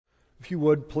If you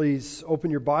would, please open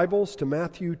your Bibles to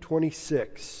Matthew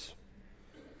 26.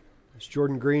 As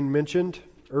Jordan Green mentioned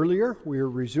earlier, we are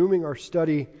resuming our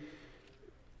study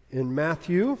in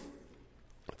Matthew.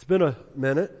 It's been a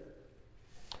minute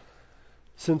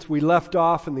since we left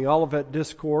off in the Olivet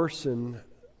Discourse in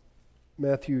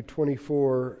Matthew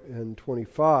 24 and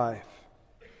 25.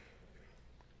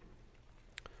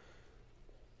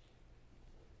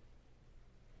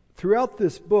 Throughout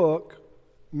this book,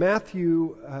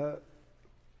 Matthew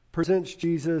presents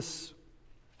Jesus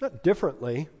not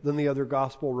differently than the other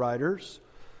gospel writers,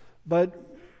 but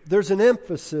there's an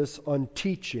emphasis on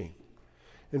teaching.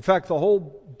 In fact, the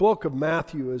whole book of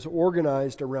Matthew is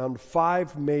organized around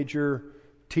 5 major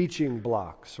teaching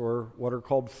blocks, or what are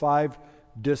called 5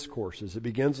 discourses. It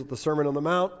begins with the Sermon on the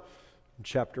Mount in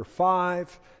chapter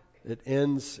 5. It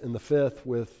ends in the 5th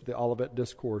with the Olivet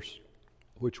Discourse,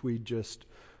 which we just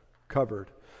covered.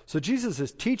 So Jesus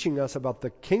is teaching us about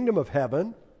the kingdom of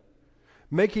heaven,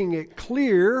 making it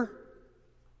clear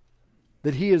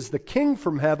that he is the king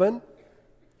from heaven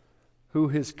who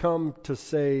has come to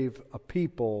save a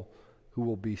people who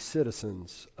will be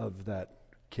citizens of that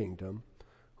kingdom,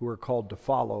 who are called to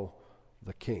follow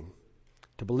the king,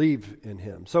 to believe in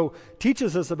him. So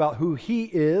teaches us about who he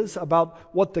is,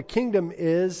 about what the kingdom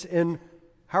is, and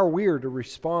how we are to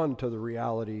respond to the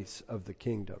realities of the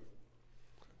kingdom.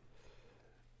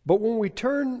 But when we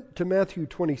turn to Matthew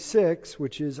 26,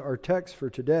 which is our text for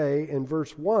today, in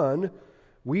verse 1,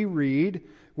 we read,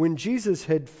 "When Jesus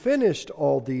had finished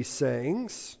all these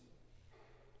sayings,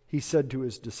 he said to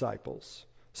his disciples."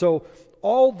 So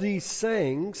all these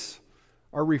sayings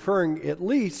are referring at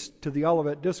least to the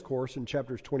Olivet Discourse in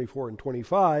chapters 24 and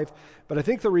 25, but I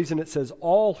think the reason it says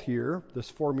all here,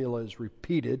 this formula is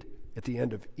repeated at the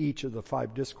end of each of the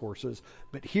 5 discourses,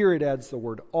 but here it adds the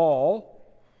word all.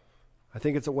 I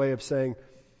think it's a way of saying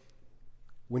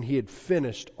when he had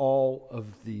finished all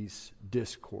of these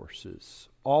discourses,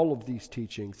 all of these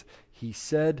teachings, he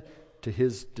said to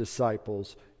his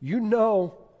disciples, "You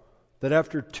know that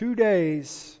after 2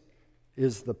 days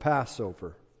is the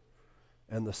Passover,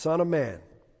 and the Son of Man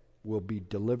will be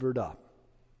delivered up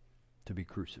to be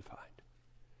crucified."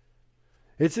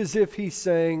 It's as if he's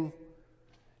saying,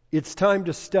 it's time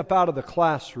to step out of the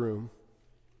classroom.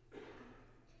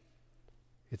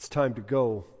 It's time to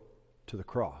go to the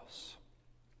cross.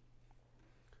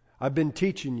 I've been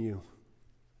teaching you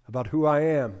about who I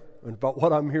am and about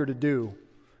what I'm here to do.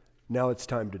 Now it's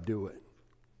time to do it.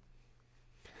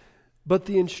 But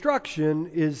the instruction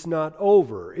is not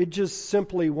over. It just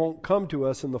simply won't come to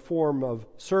us in the form of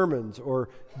sermons or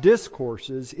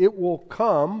discourses. It will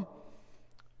come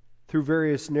through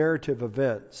various narrative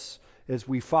events. As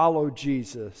we follow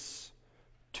Jesus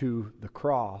to the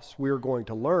cross, we are going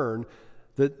to learn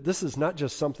that this is not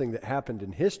just something that happened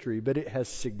in history, but it has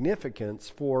significance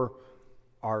for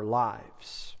our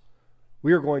lives.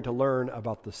 We are going to learn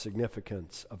about the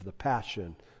significance of the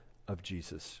passion of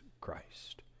Jesus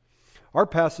Christ. Our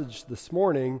passage this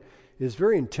morning is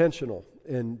very intentional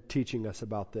in teaching us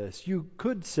about this. You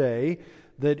could say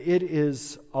that it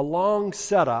is a long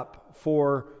setup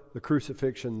for the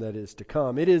crucifixion that is to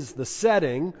come. It is the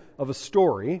setting of a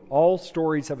story. All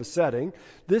stories have a setting.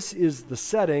 This is the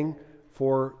setting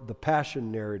for the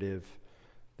passion narrative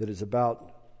that is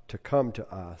about to come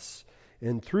to us.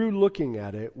 And through looking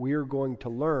at it, we are going to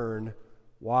learn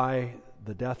why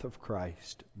the death of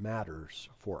Christ matters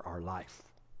for our life.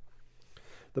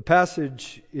 The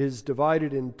passage is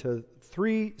divided into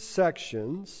 3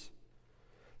 sections.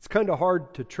 It's kind of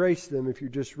hard to trace them if you're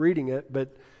just reading it,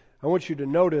 but I want you to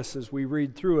notice as we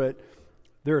read through it,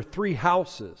 there are 3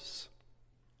 houses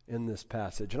in this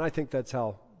passage, and I think that's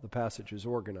how the passage is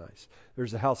organized.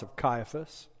 There's the house of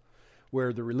Caiaphas,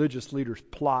 where the religious leaders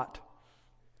plot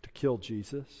to kill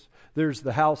Jesus. There's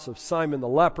the house of Simon the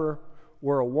leper,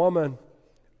 where a woman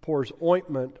pours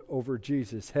ointment over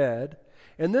Jesus' head.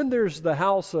 And then there's the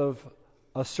house of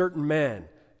a certain man,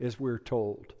 as we're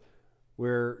told,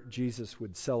 where Jesus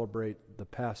would celebrate the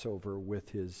Passover with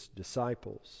his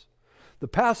disciples. The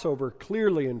Passover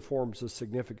clearly informs the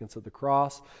significance of the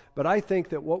cross, but I think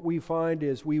that what we find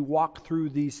as we walk through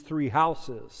these 3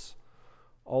 houses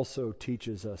also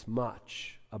teaches us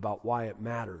much about why it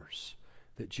matters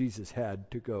that Jesus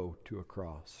had to go to a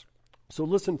cross. So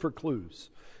listen for clues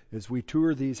as we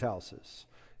tour these houses,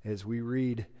 as we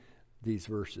read these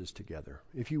verses together.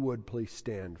 If you would, please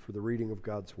stand for the reading of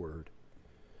God's Word.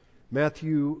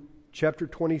 Matthew chapter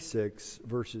 26,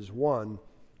 verses 1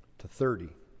 to 30.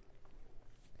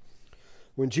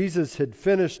 When Jesus had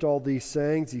finished all these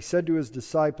sayings, he said to his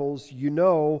disciples, "You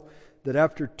know that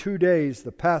after 2 days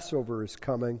the Passover is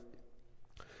coming,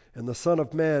 and the Son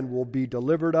of Man will be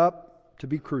delivered up to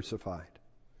be crucified.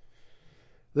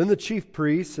 Then the chief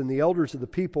priests and the elders of the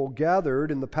people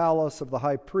gathered in the palace of the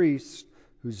high priest,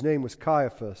 whose name was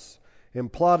Caiaphas,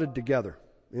 and plotted together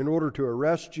in order to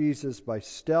arrest Jesus by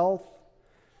stealth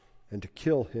and to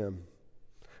kill him.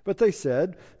 But they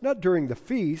said, "Not during the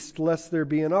feast, lest there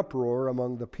be an uproar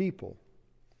among the people."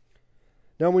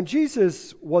 Now when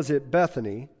Jesus was at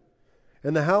Bethany,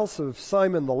 in the house of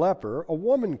Simon the leper, a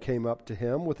woman came up to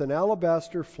him with an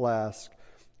alabaster flask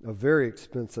of very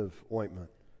expensive ointment,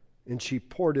 and she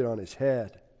poured it on his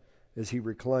head as he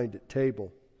reclined at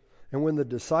table. And when the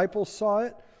disciples saw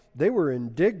it, they were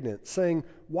indignant, saying,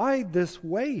 "Why this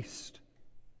waste?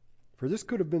 For this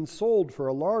could have been sold for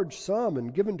a large sum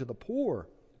and given to the poor."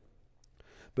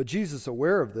 But Jesus,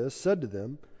 aware of this, said to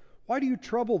them, "Why do you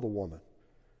trouble the woman?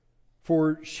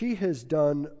 For she has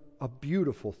done a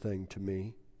beautiful thing to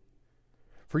me.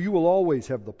 For you will always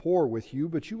have the poor with you,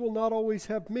 but you will not always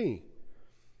have me.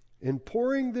 In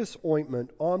pouring this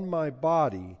ointment on my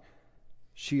body,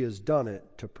 she has done it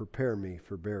to prepare me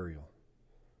for burial.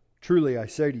 Truly I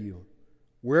say to you,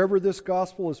 wherever this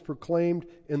gospel is proclaimed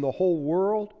in the whole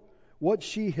world, what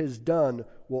she has done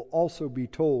will also be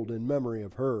told in memory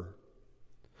of her."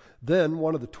 Then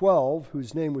one of the 12,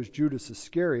 whose name was Judas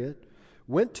Iscariot,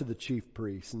 went to the chief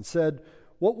priests and said,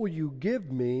 "What will you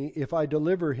give me if I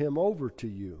deliver him over to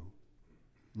you?"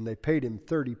 And they paid him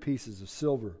 30 pieces of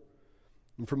silver.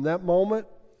 And from that moment,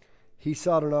 he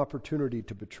sought an opportunity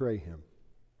to betray him.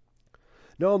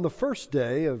 Now on the first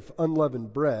day of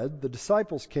unleavened bread, the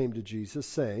disciples came to Jesus,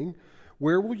 saying,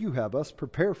 "Where will you have us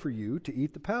prepare for you to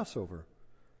eat the Passover?"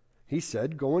 He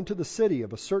said, Go into the city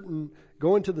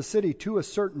to a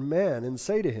certain man and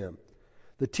say to him,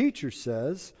 "The teacher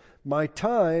says, my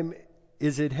time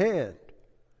is at hand.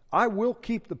 I will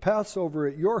keep the Passover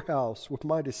at your house with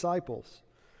my disciples."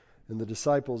 And the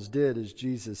disciples did as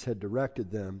Jesus had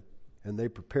directed them, and they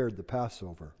prepared the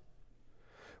Passover.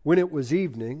 When it was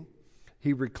evening,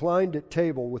 he reclined at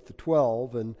table with the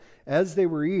 12, and as they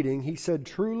were eating, he said,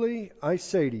 "Truly I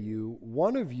say to you,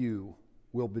 one of you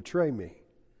will betray me."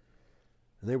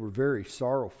 And they were very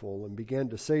sorrowful and began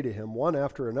to say to him one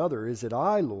after another, "Is it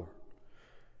I, Lord?"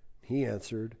 He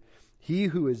answered, "He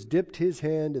who has dipped his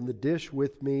hand in the dish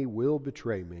with me will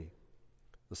betray me.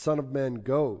 The Son of Man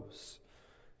goes,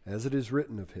 as it is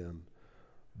written of him,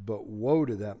 but woe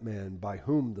to that man by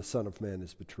whom the Son of Man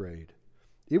is betrayed.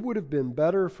 It would have been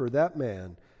better for that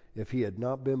man if he had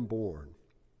not been born."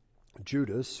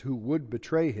 Judas, who would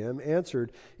betray him,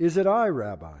 answered, "Is it I,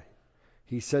 Rabbi?"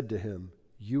 He said to him,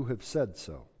 "You have said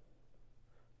so."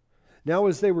 Now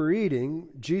as they were eating,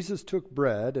 Jesus took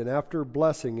bread, and after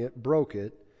blessing it, broke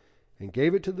it, and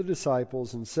gave it to the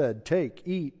disciples, and said, "Take,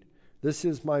 eat, this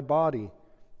is my body."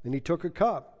 And he took a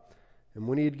cup, and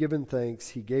when he had given thanks,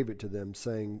 he gave it to them,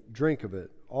 saying, "Drink of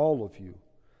it, all of you,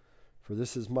 for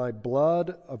this is my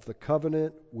blood of the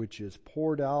covenant, which is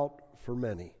poured out for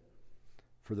many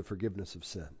for the forgiveness of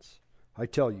sins. I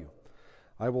tell you,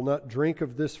 I will not drink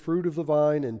of this fruit of the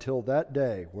vine until that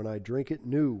day when I drink it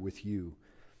new with you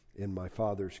in my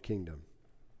Father's kingdom."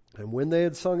 And when they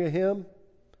had sung a hymn,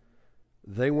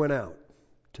 they went out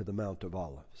to the Mount of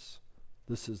Olives.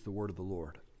 This is the word of the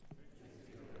Lord.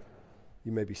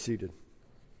 You may be seated.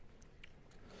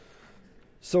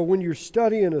 So when you're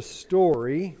studying a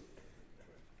story,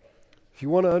 if you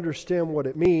want to understand what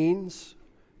it means,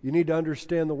 you need to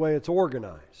understand the way it's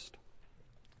organized.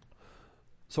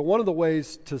 So one of the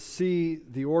ways to see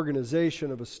the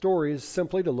organization of a story is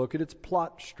simply to look at its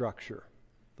plot structure,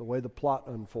 the way the plot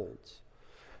unfolds.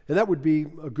 And that would be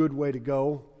a good way to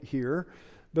go here.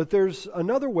 But there's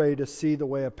another way to see the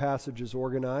way a passage is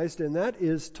organized, and that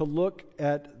is to look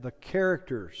at the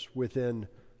characters within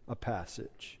a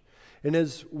passage. And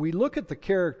as we look at the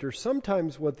characters,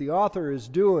 sometimes what the author is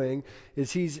doing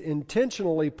is he's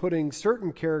intentionally putting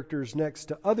certain characters next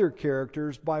to other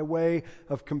characters by way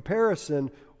of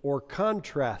comparison or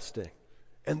contrasting.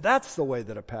 And that's the way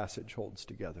that a passage holds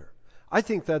together. I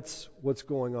think that's what's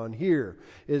going on here.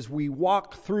 As we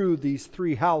walk through these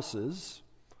three houses,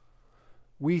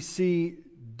 we see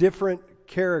different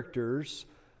characters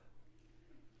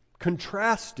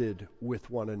contrasted with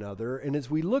one another. And as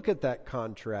we look at that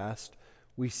contrast,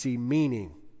 we see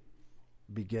meaning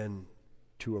begin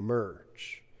to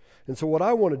emerge. And so what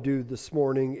I want to do this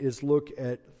morning is look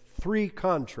at three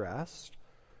contrasts,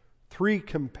 three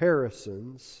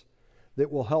comparisons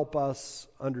that will help us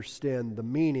understand the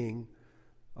meaning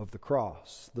of the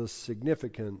cross, the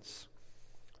significance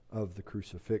of the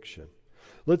crucifixion.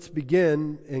 Let's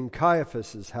begin in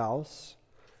Caiaphas' house,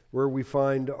 where we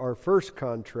find our first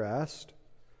contrast.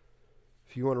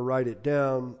 If you want to write it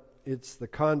down, it's the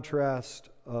contrast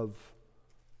of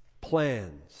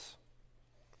plans.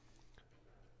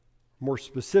 More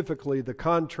specifically, the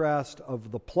contrast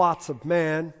of the plots of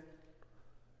man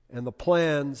and the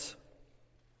plans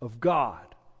of God.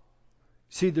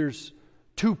 See, there's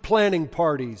two planning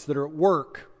parties that are at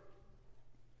work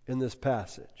in this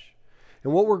passage.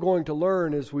 And what we're going to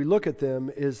learn as we look at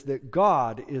them is that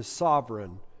God is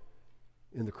sovereign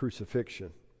in the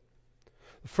crucifixion.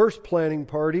 The first planning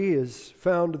party is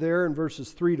found there in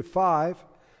verses 3 to 5.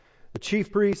 The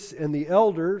chief priests and the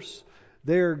elders,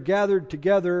 they are gathered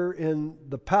together in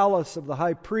the palace of the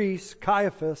high priest.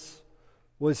 Caiaphas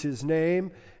was his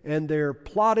name, and they're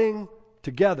plotting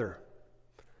together.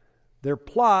 Their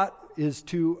plot is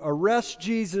to arrest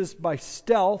Jesus by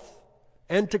stealth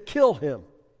and to kill him,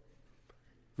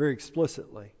 very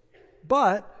explicitly.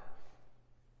 But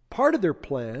part of their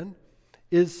plan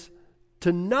is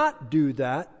to not do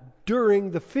that during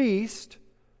the feast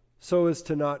so as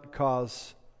to not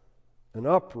cause an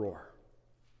uproar.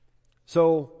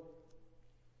 So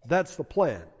that's the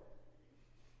plan.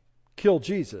 Kill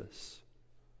Jesus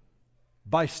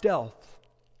by stealth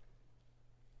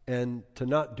and to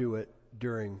not do it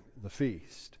during the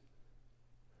feast.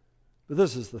 But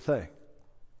this is the thing.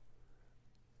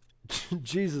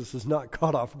 Jesus is not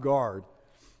caught off guard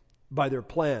by their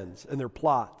plans and their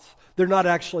plots. They're not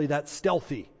actually that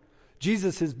stealthy.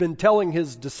 Jesus has been telling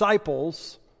his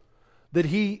disciples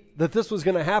that this was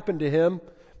going to happen to him,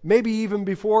 maybe even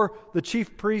before the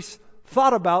chief priests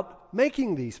thought about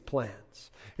making these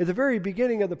plans. At the very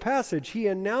beginning of the passage, he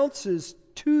announces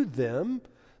to them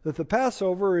that the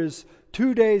Passover is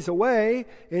 2 days away,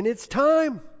 and it's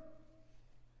time.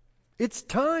 It's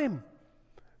time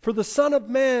for the Son of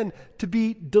Man to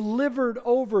be delivered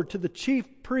over to the chief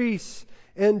priests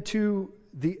and to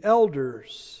the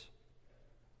elders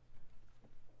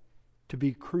to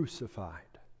be crucified.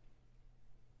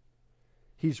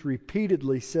 He's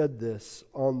repeatedly said this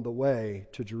on the way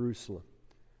to Jerusalem.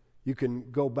 You can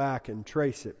go back and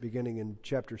trace it beginning in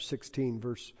chapter 16,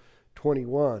 verse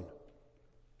 21.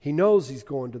 He knows he's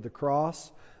going to the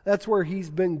cross. That's where he's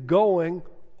been going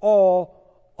all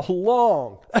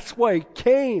along. That's why he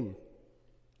came.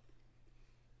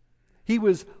 He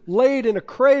was laid in a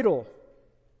cradle.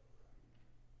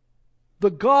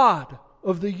 The God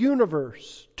of the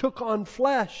universe took on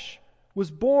flesh, was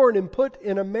born and put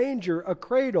in a manger, a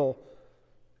cradle,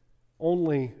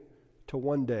 only to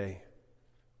one day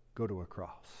go to a cross.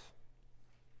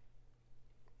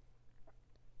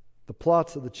 The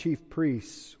plots of the chief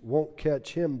priests won't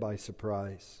catch him by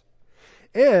surprise.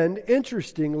 And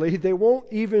interestingly, they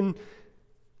won't even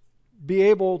be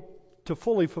able to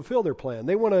fully fulfill their plan.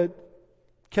 They want to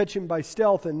catch him by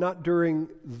stealth and not during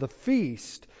the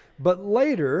feast. But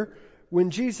later, when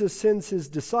Jesus sends his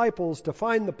disciples to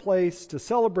find the place to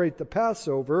celebrate the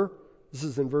Passover, this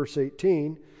is in verse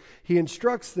 18, he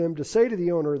instructs them to say to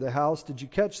the owner of the house, did you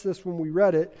catch this when we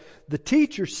read it? The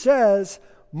teacher says,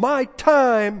 my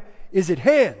time is at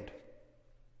hand.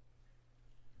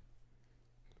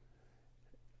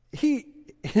 He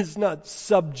is not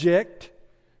subject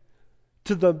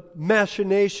to the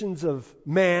machinations of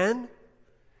man.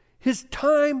 His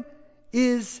time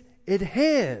is at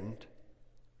hand.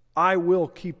 I will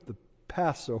keep the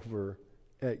Passover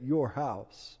at your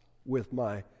house with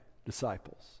my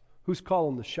disciples. Who's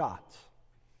calling the shots?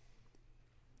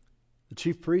 The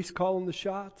chief priest calling the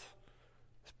shots?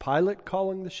 Is Pilate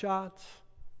calling the shots?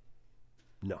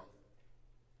 No.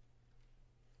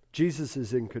 Jesus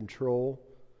is in control.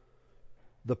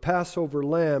 The Passover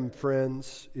lamb,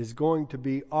 friends, is going to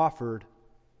be offered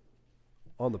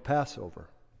on the Passover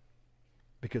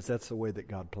because that's the way that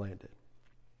God planned it.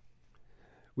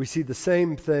 We see the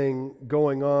same thing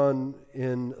going on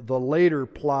in the later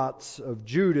plots of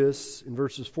Judas in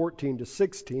verses 14 to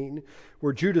 16,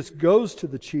 where Judas goes to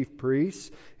the chief priests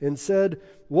and said,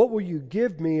 what will you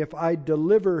give me if I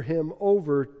deliver him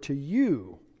over to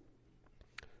you?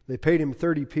 They paid him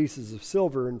 30 pieces of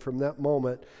silver, and from that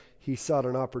moment he sought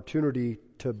an opportunity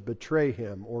to betray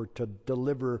him or to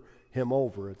deliver him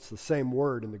over. It's the same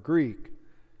word in the Greek.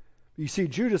 You see,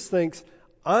 Judas thinks,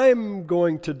 I'm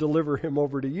going to deliver him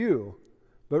over to you.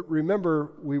 But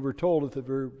remember, we were told at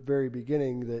the very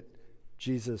beginning that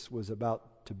Jesus was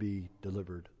about to be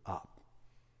delivered up.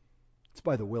 It's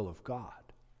by the will of God.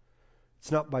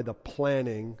 It's not by the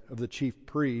planning of the chief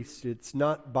priest. It's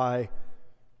not by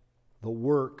the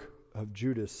work of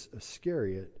Judas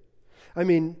Iscariot. I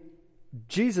mean,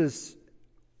 Jesus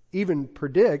even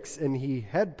predicts, and he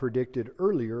had predicted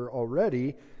earlier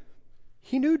already,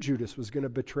 he knew Judas was going to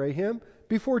betray him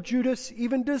before Judas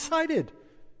even decided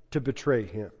to betray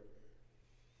him.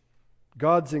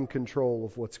 God's in control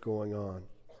of what's going on.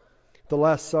 the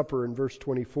Last Supper in verse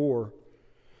 24,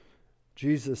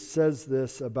 Jesus says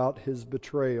this about his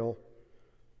betrayal.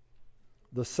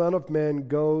 The Son of Man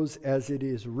goes as it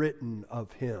is written of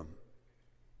him.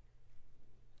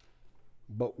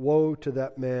 But woe to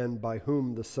that man by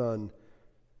whom the Son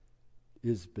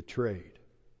is betrayed.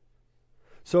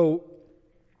 So,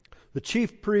 the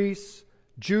chief priests,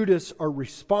 Judas, are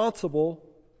responsible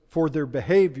for their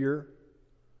behavior,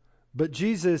 but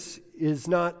Jesus is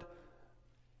not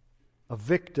a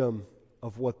victim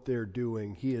of what they're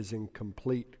doing. He is in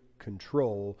complete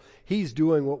control. He's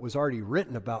doing what was already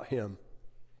written about him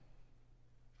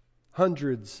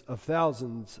hundreds of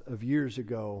thousands of years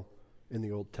ago in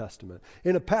the Old Testament.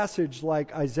 In a passage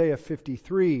like Isaiah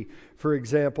 53, for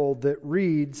example, that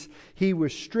reads, he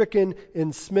was stricken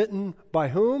and smitten by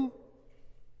whom?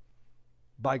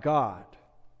 By God.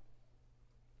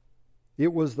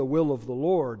 It was the will of the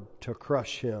Lord to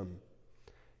crush him.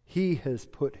 He has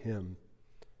put him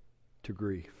to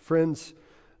grief. Friends,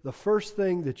 the first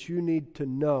thing that you need to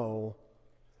know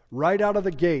right out of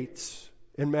the gates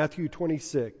in Matthew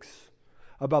 26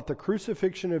 about the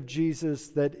crucifixion of Jesus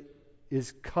that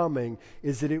is coming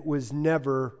is that it was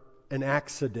never an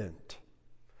accident.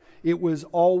 It was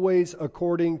always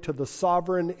according to the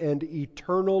sovereign and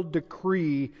eternal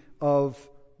decree of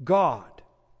God.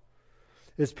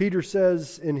 As Peter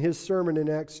says in his sermon in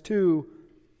Acts 2,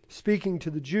 speaking to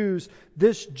the Jews,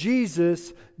 this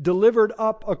Jesus delivered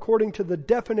up according to the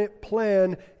definite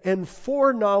plan and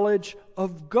foreknowledge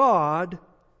of God,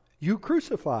 you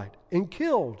crucified and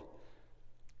killed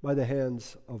by the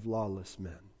hands of lawless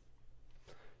men.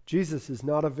 Jesus is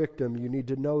not a victim. You need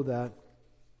to know that.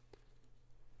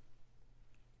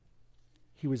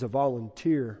 He was a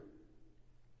volunteer.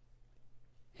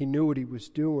 He knew what he was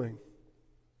doing.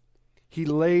 He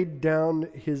laid down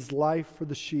his life for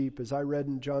the sheep, as I read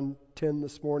in John 10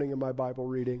 this morning in my Bible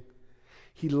reading.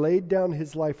 He laid down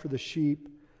his life for the sheep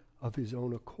of his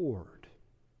own accord.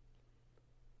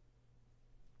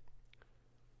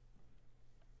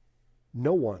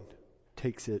 No one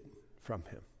takes it from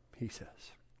him, he says.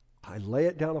 I lay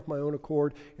it down of my own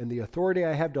accord, and the authority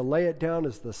I have to lay it down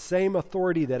is the same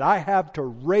authority that I have to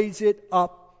raise it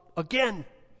up again.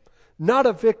 Not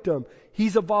a victim.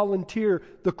 He's a volunteer.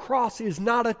 The cross is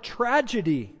not a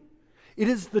tragedy. It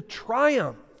is the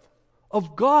triumph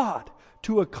of God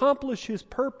to accomplish his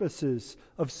purposes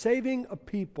of saving a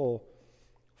people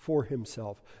for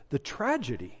himself. The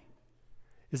tragedy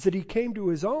is that he came to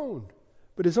his own,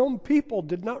 but his own people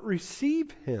did not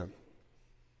receive him.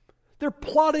 They're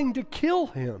plotting to kill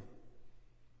him.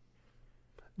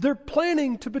 They're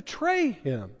planning to betray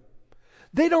him.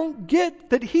 They don't get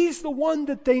that he's the one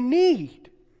that they need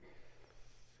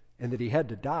and that he had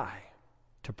to die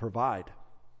to provide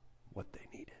what they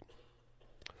needed.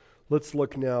 Let's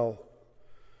look now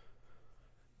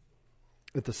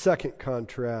at the second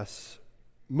contrast,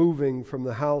 moving from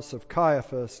the house of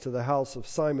Caiaphas to the house of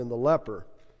Simon the leper.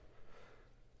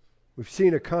 We've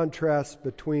seen a contrast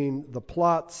between the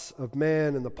plots of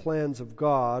man and the plans of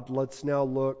God. Let's now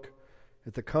look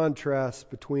at the contrast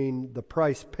between the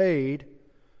price paid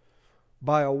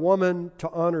by a woman to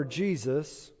honor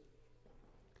Jesus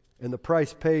and the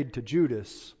price paid to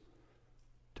Judas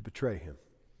to betray him.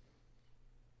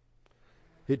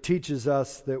 It teaches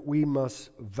us that we must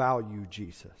value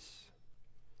Jesus,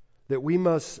 that we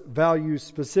must value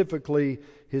specifically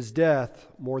his death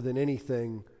more than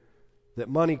anything that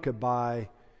money could buy,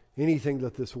 anything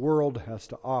that this world has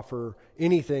to offer,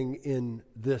 anything in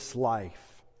this life.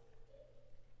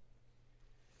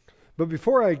 But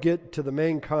before I get to the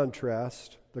main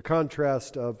contrast, the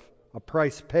contrast of a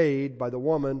price paid by the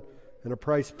woman and a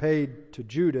price paid to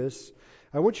Judas,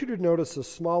 I want you to notice a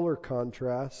smaller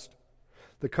contrast,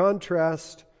 the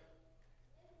contrast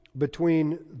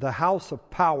between the house of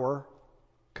power,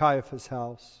 Caiaphas'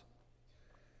 house,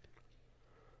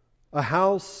 a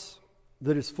house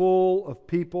that is full of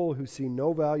people who see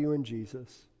no value in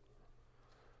Jesus,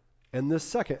 and this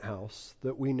second house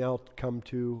that we now come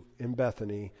to in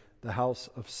Bethany, the house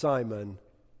of Simon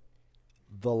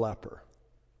the leper.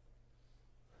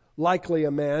 Likely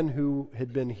a man who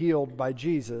had been healed by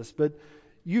Jesus, but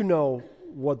you know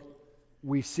what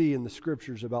we see in the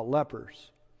scriptures about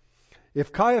lepers.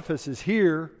 If Caiaphas is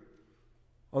here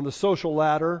on the social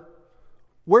ladder,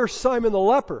 where's Simon the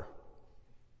leper?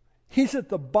 He's at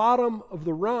the bottom of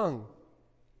the rung.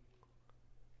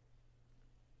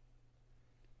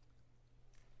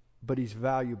 But he's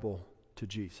valuable to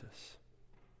Jesus.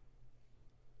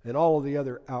 And all of the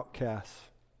other outcasts.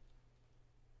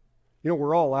 You know,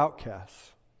 we're all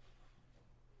outcasts.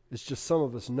 It's just some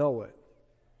of us know it.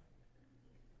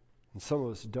 And some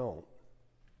of us don't.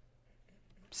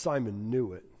 Simon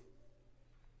knew it.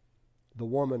 The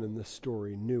woman in this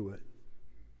story knew it.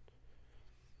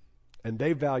 And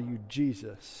they valued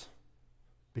Jesus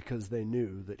because they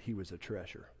knew that he was a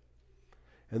treasure.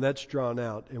 And that's drawn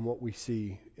out in what we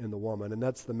see in the woman. And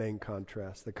that's the main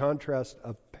contrast. The contrast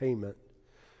of payment.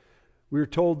 We are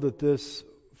told that this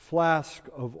flask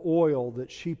of oil that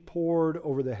she poured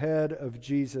over the head of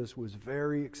Jesus was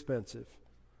very expensive.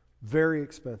 Very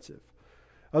expensive.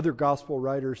 Other gospel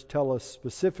writers tell us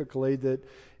specifically that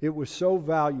it was so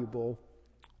valuable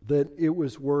that it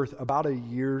was worth about a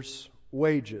year's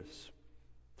wages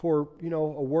for,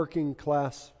 a working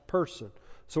class person.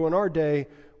 So in our day,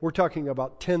 we're talking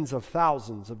about tens of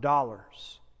thousands of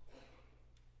dollars.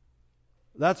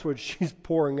 That's what she's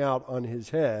pouring out on his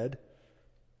head.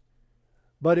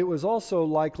 But it was also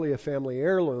likely a family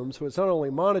heirloom, so it's not only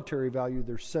monetary value,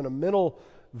 there's sentimental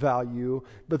value.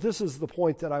 But this is the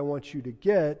point that I want you to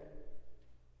get.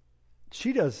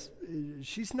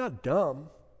 She's not dumb.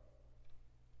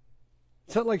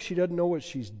 It's not like she doesn't know what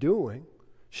she's doing.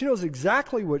 She knows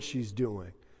exactly what she's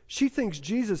doing. She thinks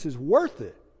Jesus is worth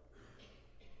it.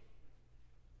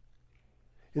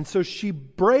 And so she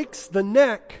breaks the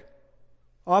neck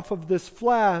off of this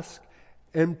flask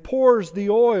and pours the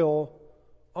oil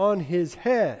on his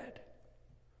head.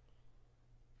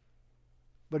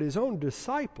 But his own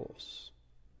disciples,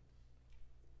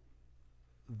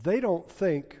 they don't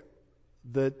think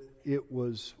that it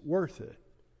was worth it.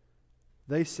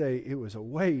 They say it was a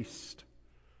waste.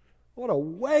 What a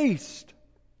waste!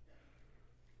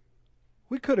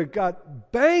 We could have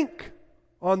got bank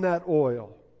on that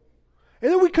oil.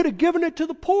 And then we could have given it to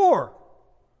the poor.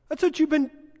 That's what you've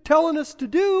been telling us to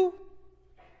do.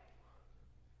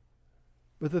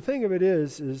 But the thing of it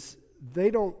is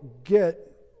they don't get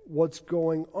what's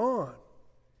going on.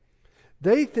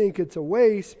 They think it's a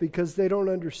waste because they don't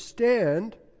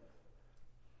understand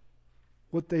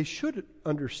what they should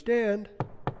understand.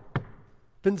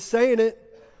 Been saying it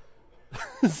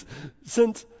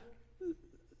since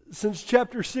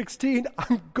chapter 16.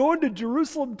 I'm going to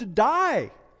Jerusalem to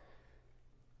die.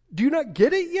 Do you not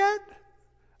get it yet?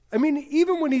 I mean,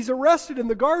 even when he's arrested in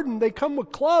the garden, they come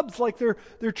with clubs like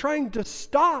they're trying to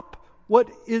stop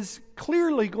what is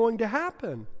clearly going to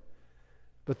happen.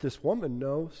 But this woman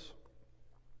knows.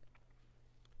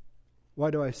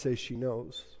 Why do I say she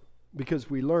knows? Because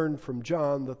we learn from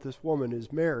John that this woman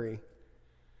is Mary,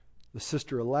 the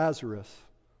sister of Lazarus,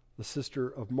 the sister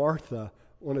of Martha,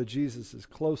 one of Jesus'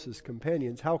 closest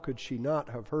companions. How could she not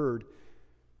have heard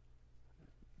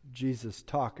Jesus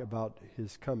talk about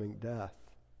his coming death?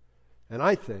 And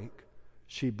I think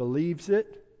she believes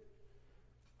it.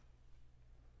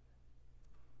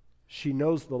 She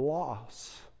knows the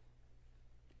loss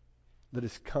that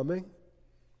is coming.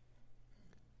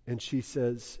 And she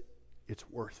says, it's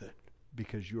worth it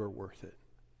because you're worth it.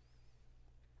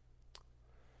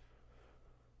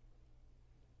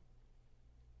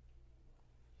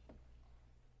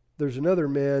 There's another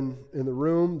man in the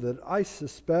room that I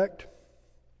suspect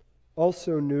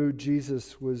also knew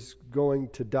Jesus was going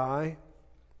to die.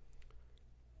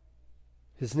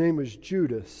 His name was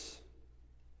Judas.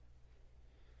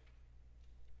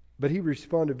 But he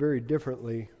responded very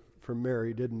differently from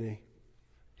Mary, didn't he?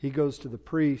 He goes to the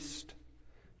priest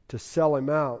to sell him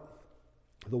out.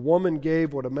 The woman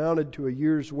gave what amounted to a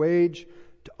year's wage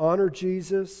to honor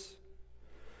Jesus.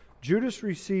 Judas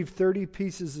received 30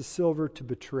 pieces of silver to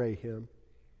betray him.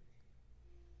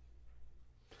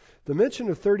 The mention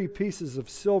of 30 pieces of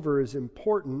silver is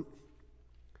important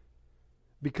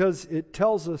because it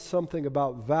tells us something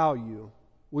about value.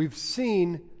 We've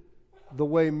seen the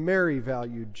way Mary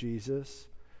valued Jesus.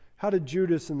 How did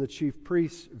Judas and the chief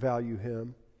priests value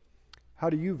him?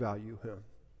 How do you value him?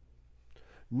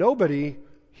 Nobody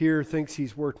here thinks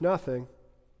he's worth nothing.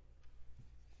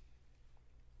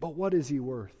 But what is he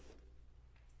worth?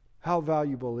 How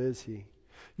valuable is he?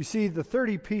 You see, the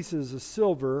 30 pieces of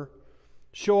silver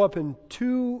show up in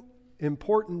two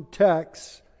important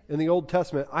texts in the Old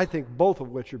Testament, I think both of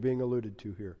which are being alluded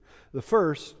to here. The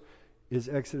first is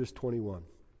Exodus 21.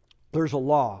 There's a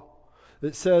law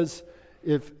that says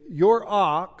if your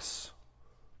ox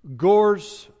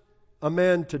gores a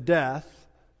man to death,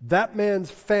 that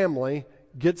man's family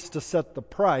gets to set the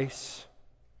price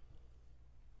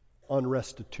on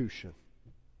restitution.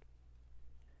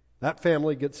 That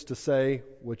family gets to say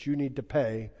what you need to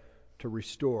pay to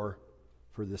restore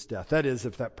for this death. That is,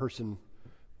 if that person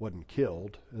wasn't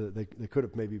killed. They could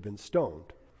have maybe been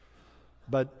stoned.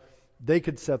 But they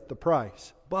could set the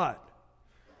price. But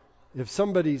if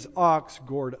somebody's ox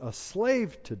gored a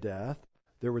slave to death,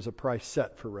 there was a price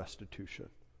set for restitution.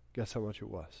 Guess how much it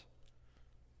was?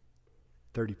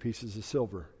 30 pieces of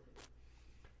silver.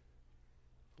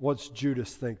 What's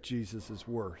Judas think Jesus is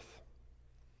worth?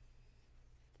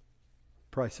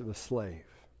 Price of a slave.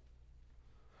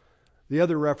 The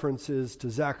other reference is to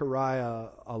Zechariah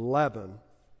 11.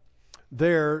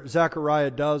 There,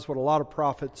 Zechariah does what a lot of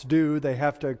prophets do. They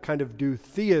have to kind of do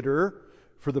theater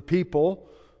for the people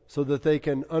so that they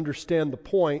can understand the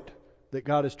point that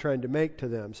God is trying to make to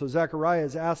them. So Zechariah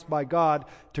is asked by God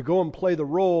to go and play the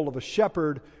role of a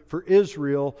shepherd for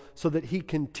Israel so that he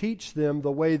can teach them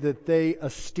the way that they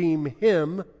esteem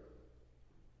him,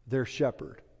 their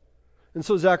shepherd. And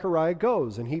so Zechariah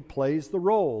goes and he plays the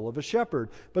role of a shepherd.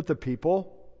 But the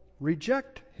people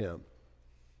reject him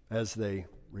as they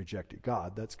rejected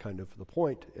God. That's kind of the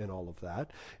point in all of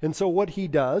that. And so what he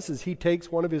does is he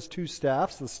takes one of his two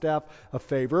staffs, the staff of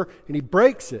favor, and he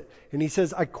breaks it. And he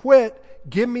says, I quit,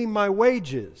 give me my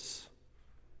wages.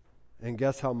 And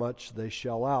guess how much they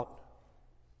shell out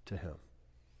to him?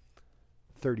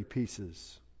 30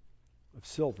 pieces of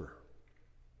silver.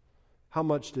 How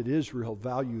much did Israel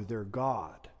value their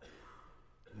God?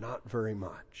 Not very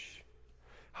much.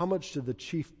 How much did the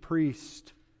chief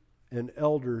priest and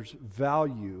elders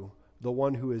value the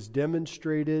one who has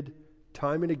demonstrated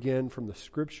time and again from the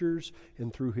Scriptures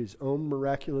and through his own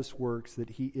miraculous works that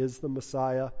he is the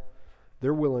Messiah?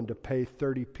 They're willing to pay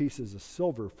 30 pieces of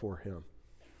silver for him.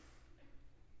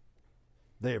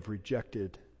 They have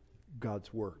rejected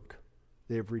God's work.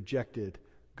 They have rejected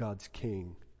God's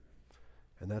king.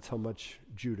 And that's how much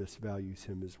Judas values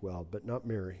him as well, but not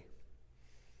Mary.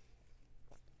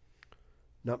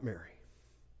 Not Mary.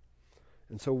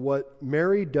 And so what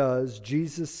Mary does,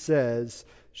 Jesus says,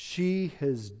 she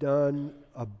has done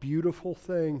a beautiful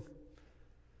thing.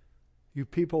 You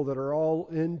people that are all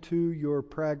into your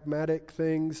pragmatic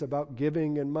things about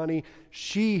giving and money,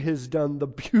 she has done the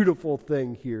beautiful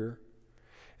thing here.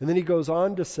 And then he goes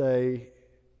on to say,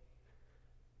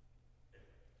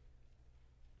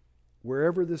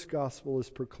 wherever this gospel is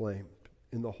proclaimed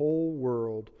in the whole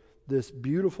world, this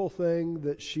beautiful thing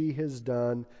that she has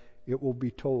done, it will be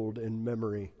told in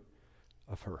memory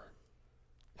of her.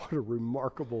 What a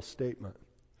remarkable statement.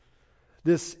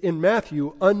 This, in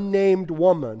Matthew, unnamed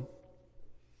woman,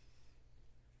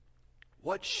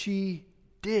 what she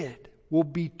did will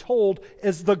be told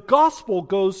as the gospel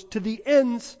goes to the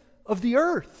ends of the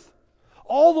earth,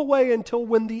 all the way until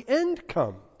when the end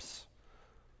comes.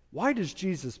 Why does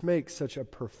Jesus make such a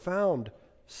profound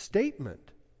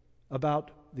statement about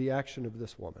the action of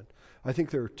this woman? I think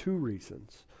there are two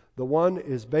reasons. The one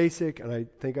is basic, and I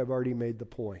think I've already made the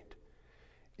point.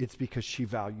 It's because she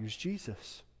values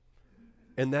Jesus.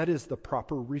 And that is the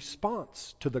proper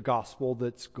response to the gospel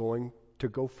that's going to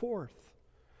go forth.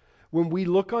 When we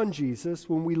look on Jesus,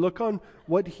 when we look on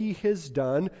what he has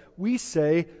done, we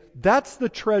say, that's the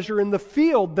treasure in the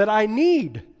field that I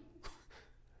need.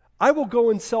 I will go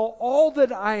and sell all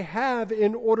that I have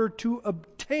in order to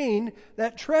obtain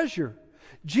that treasure.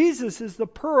 Jesus is the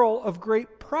pearl of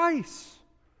great price.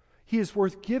 He is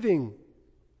worth giving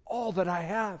all that I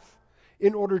have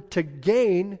in order to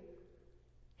gain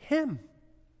him.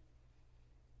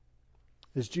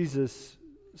 As Jesus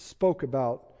spoke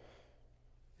about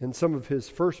in some of his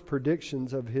first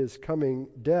predictions of his coming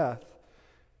death,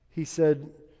 he said,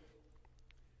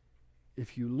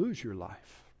 if you lose your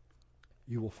life,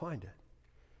 you will find it.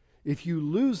 If you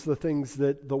lose the things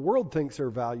that the world thinks are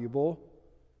valuable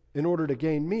in order to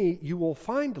gain me, you will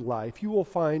find life. You will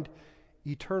find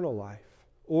eternal life.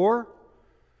 Or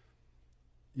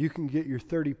you can get your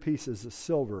 30 pieces of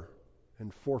silver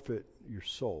and forfeit your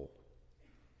soul.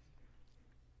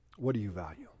 What do you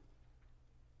value?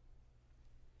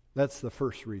 That's the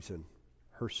first reason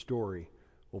her story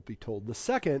will be told. The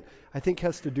second, I think,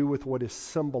 has to do with what is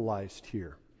symbolized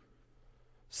here.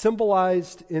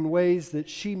 Symbolized in ways that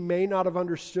she may not have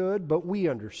understood, but we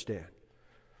understand.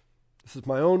 This is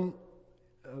my own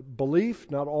belief.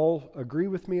 Not all agree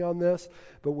with me on this.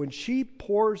 But when she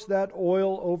pours that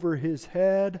oil over his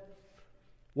head,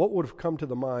 what would have come to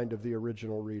the mind of the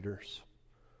original readers?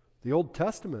 The Old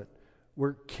Testament,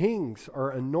 where kings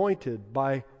are anointed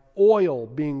by oil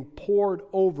being poured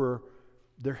over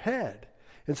their head.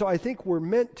 And so I think we're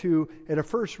meant to, at a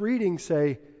first reading,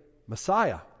 say,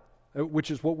 Messiah,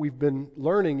 which is what we've been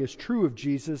learning is true of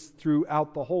Jesus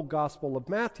throughout the whole Gospel of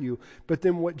Matthew. But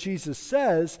then what Jesus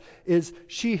says is,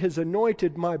 she has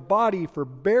anointed my body for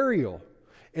burial.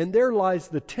 And there lies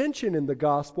the tension in the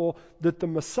Gospel that the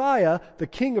Messiah, the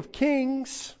King of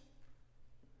Kings,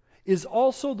 is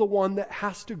also the one that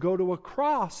has to go to a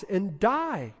cross and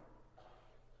die.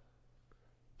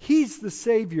 He's the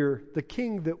Savior, the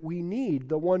King that we need,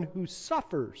 the one who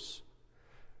suffers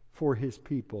for his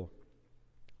people.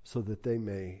 so that they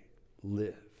may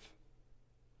live.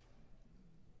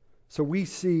 So we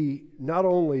see not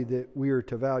only that we are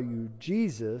to value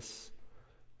Jesus,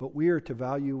 but we are to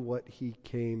value what he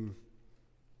came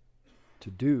to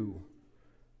do,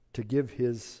 to give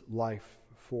his life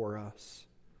for us.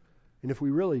 And if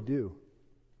we really do,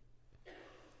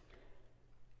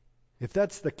 if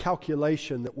that's the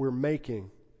calculation that we're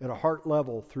making at a heart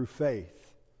level through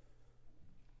faith,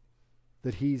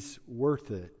 that he's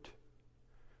worth it,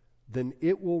 then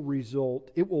it will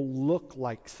look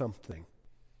like something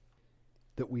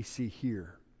that we see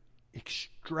here.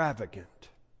 Extravagant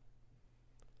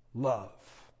love,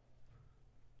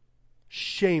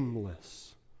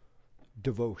 shameless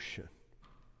devotion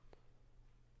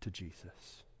to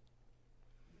Jesus.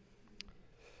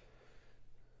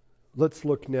 Let's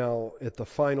look now at the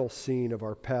final scene of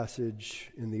our passage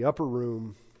in the upper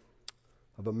room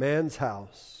of a man's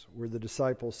house where the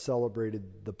disciples celebrated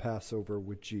the Passover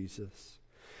with Jesus.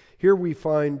 Here we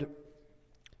find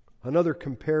another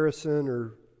comparison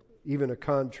or even a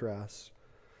contrast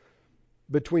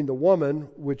between the woman,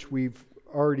 which we've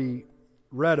already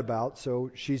read about,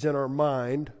 so she's in our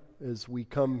mind as we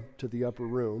come to the upper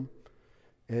room,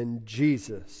 and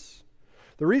Jesus.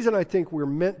 The reason I think we're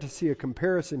meant to see a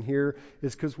comparison here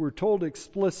is because we're told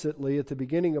explicitly at the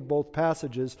beginning of both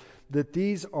passages that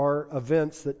these are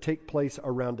events that take place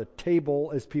around a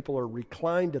table as people are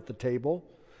reclined at the table.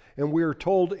 And we are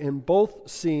told in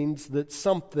both scenes that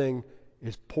something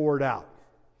is poured out.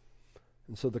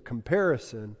 And so the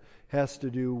comparison has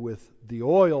to do with the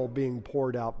oil being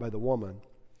poured out by the woman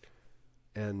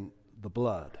and the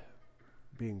blood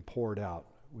being poured out,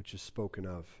 which is spoken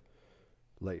of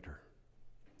later.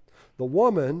 The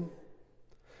woman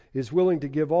is willing to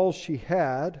give all she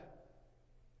had.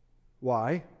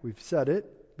 Why? We've said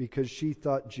it. Because she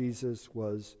thought Jesus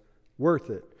was worth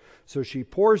it. So she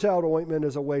pours out ointment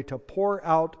as a way to pour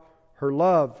out her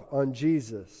love on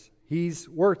Jesus. He's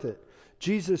worth it.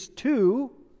 Jesus,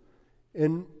 too,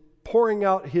 in pouring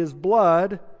out his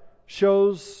blood,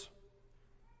 shows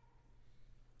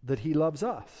that he loves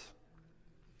us.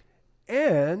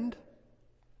 And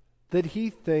that he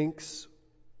thinks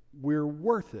we're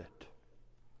worth it.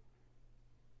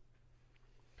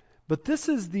 But this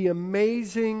is the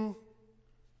amazing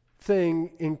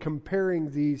thing in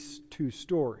comparing these two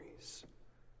stories.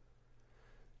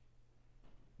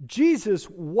 Jesus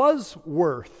was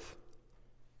worth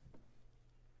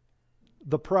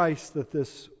the price that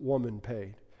this woman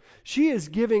paid. She is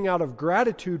giving out of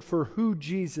gratitude for who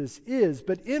Jesus is,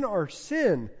 but in our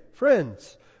sin,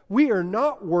 friends, we are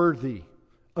not worthy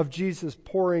of Jesus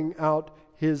pouring out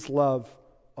his love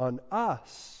on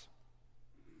us.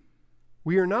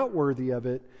 We are not worthy of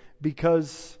it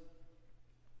because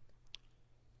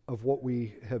of what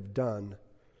we have done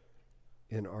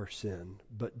in our sin.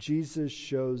 But Jesus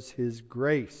shows his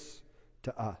grace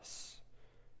to us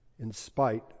in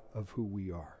spite of who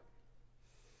we are.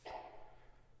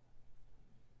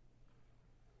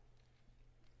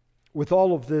 With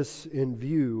all of this in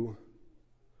view,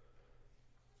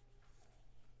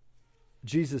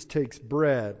 Jesus takes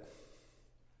bread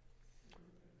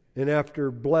and after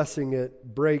blessing it,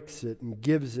 breaks it and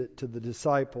gives it to the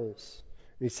disciples.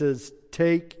 He says,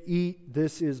 "Take, eat,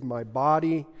 this is my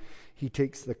body." He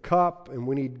takes the cup, and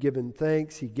when he'd given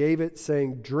thanks, he gave it,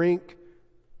 saying, "Drink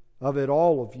of it,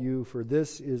 all of you, for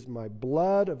this is my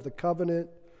blood of the covenant,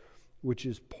 which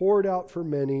is poured out for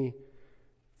many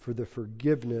for the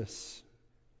forgiveness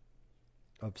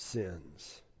of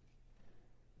sins."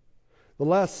 The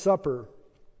Last Supper,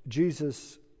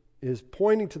 Jesus is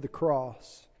pointing to the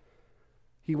cross.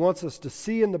 He wants us to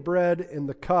see in the bread and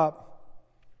the cup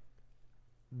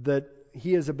that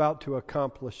he is about to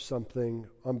accomplish something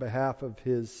on behalf of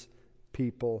his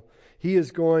people. He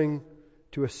is going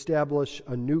to establish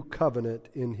a new covenant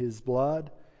in his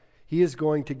blood. He is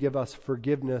going to give us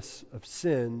forgiveness of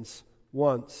sins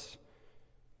once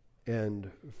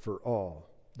and for all.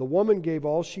 The woman gave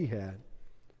all she had.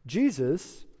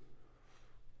 Jesus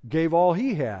gave all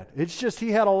he had. It's just he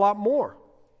had a lot more.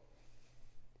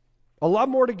 A lot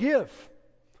more to give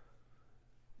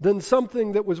than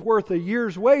something that was worth a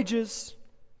year's wages.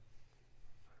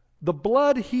 The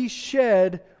blood he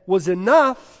shed was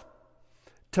enough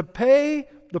to pay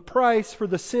the price for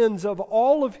the sins of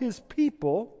all of his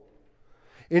people,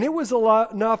 and it was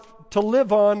enough to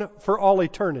live on for all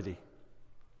eternity.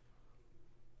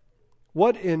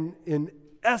 What an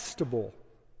inestimable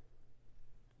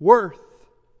worth.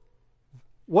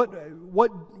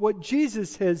 What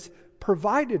Jesus has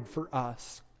provided for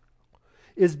us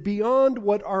is beyond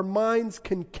what our minds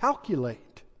can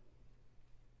calculate.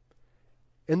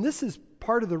 And this is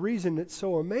part of the reason it's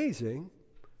so amazing,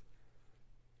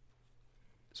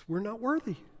 is we're not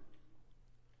worthy.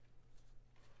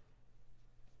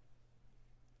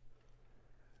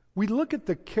 We look at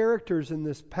the characters in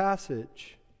this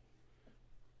passage.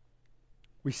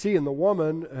 We see in the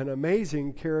woman an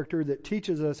amazing character that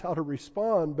teaches us how to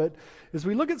respond. But as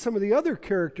we look at some of the other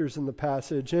characters in the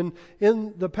passage, and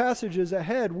in the passages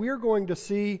ahead, we're going to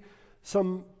see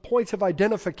some points of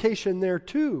identification there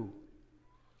too.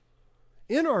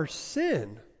 In our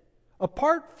sin,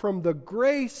 apart from the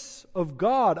grace of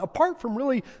God, apart from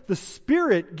really the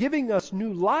Spirit giving us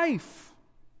new life,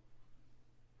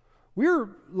 we're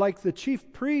like the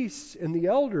chief priests and the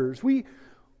elders.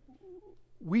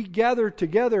 We gather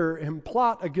together and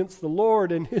plot against the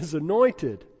Lord and His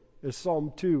anointed, as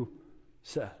Psalm 2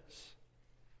 says.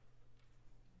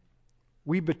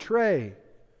 We betray.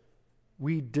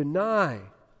 We deny.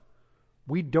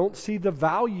 We don't see the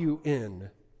value in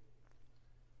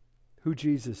who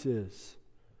Jesus is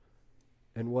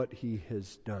and what He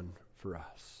has done for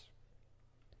us.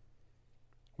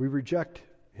 We reject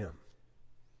Him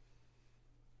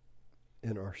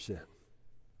in our sin.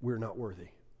 We're not worthy.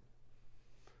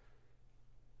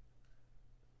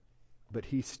 But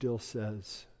He still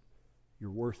says, you're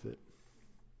worth it.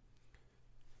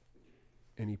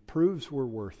 And He proves we're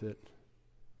worth it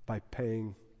by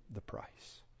paying the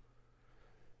price.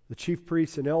 The chief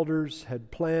priests and elders had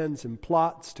plans and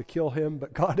plots to kill Him,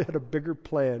 but God had a bigger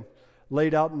plan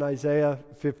laid out in Isaiah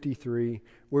 53,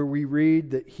 where we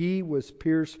read that He was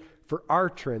pierced for our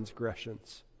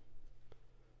transgressions.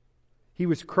 He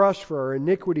was crushed for our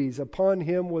iniquities. Upon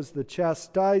Him was the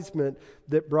chastisement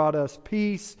that brought us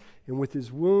peace, and with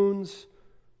His wounds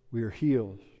we are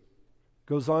healed.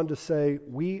 Goes on to say,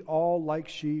 we all like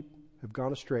sheep have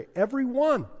gone astray. Every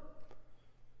one.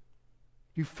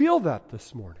 You feel that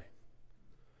this morning.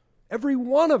 Every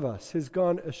one of us has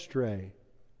gone astray.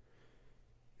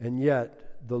 And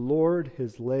yet the Lord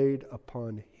has laid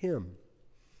upon Him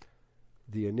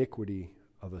the iniquity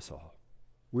of us all.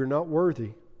 We're not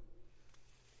worthy.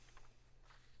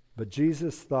 But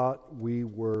Jesus thought we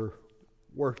were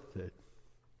worth it.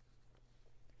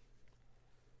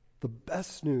 The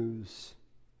best news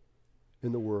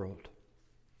in the world.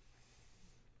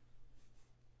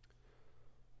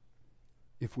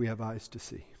 If we have eyes to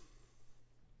see.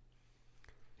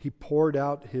 He poured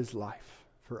out His life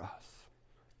for us.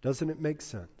 Doesn't it make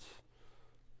sense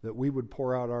that we would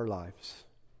pour out our lives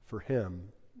for Him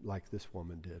like this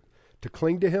woman did? To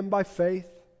cling to Him by faith,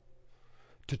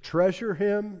 to treasure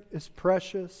Him is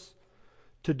precious,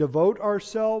 to devote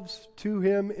ourselves to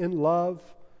Him in love,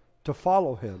 to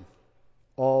follow Him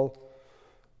all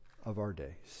of our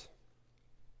days.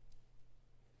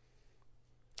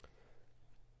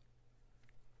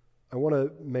 I want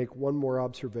to make one more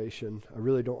observation. I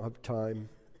really don't have time,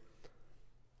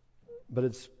 but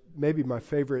it's maybe my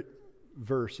favorite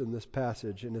verse in this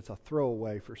passage, and it's a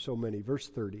throwaway for so many. Verse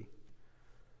 30.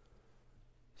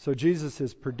 So Jesus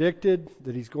has predicted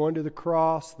that He's going to the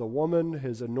cross. The woman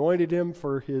has anointed Him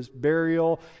for His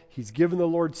burial. He's given the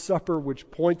Lord's Supper,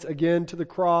 which points again to the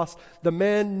cross. The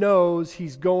man knows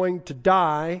he's going to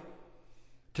die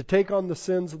to take on the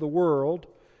sins of the world.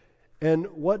 And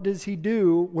what does He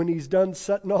do when He's done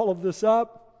setting all of this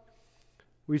up?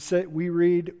 We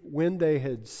read, when they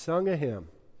had sung a hymn,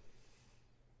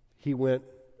 He went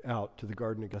out to the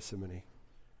Garden of Gethsemane.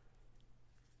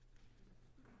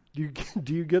 Do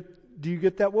you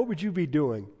get that? What would you be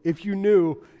doing if you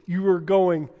knew you were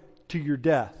going to your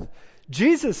death?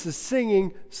 Jesus is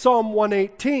singing Psalm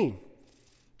 118,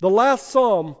 the last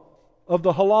psalm of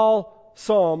the Halal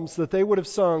psalms that they would have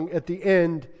sung at the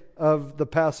end of the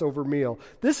Passover meal.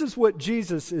 This is what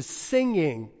Jesus is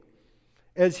singing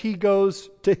as He goes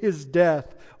to His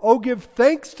death. Oh, give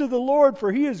thanks to the Lord,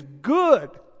 for He is good.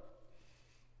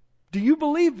 Do you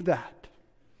believe that?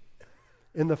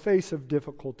 In the face of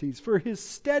difficulties, for His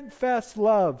steadfast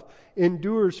love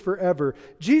endures forever.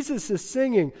 Jesus is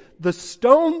singing, the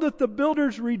stone that the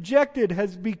builders rejected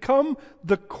has become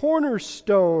the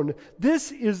cornerstone.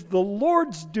 This is the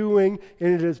Lord's doing,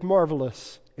 and it is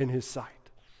marvelous in His sight.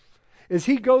 As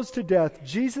He goes to death,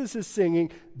 Jesus is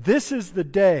singing, this is the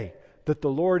day that the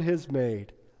Lord has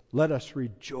made. Let us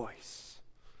rejoice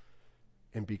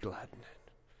and be glad in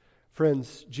it.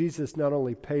 Friends, Jesus not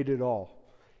only paid it all,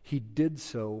 He did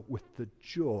so with the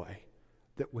joy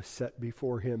that was set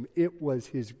before Him. It was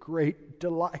His great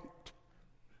delight.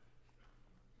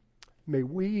 May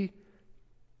we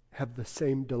have the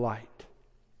same delight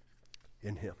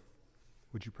in Him.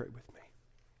 Would you pray with me?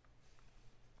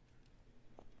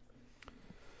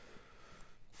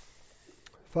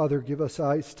 Father, give us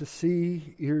eyes to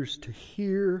see, ears to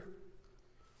hear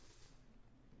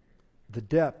the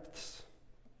depths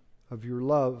of your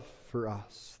love for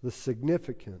us, the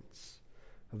significance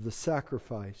of the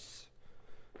sacrifice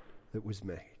that was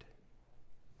made,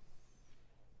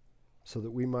 so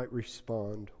that we might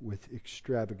respond with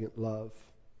extravagant love,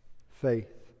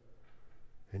 faith,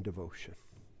 and devotion.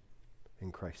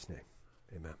 In Christ's name,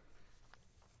 amen.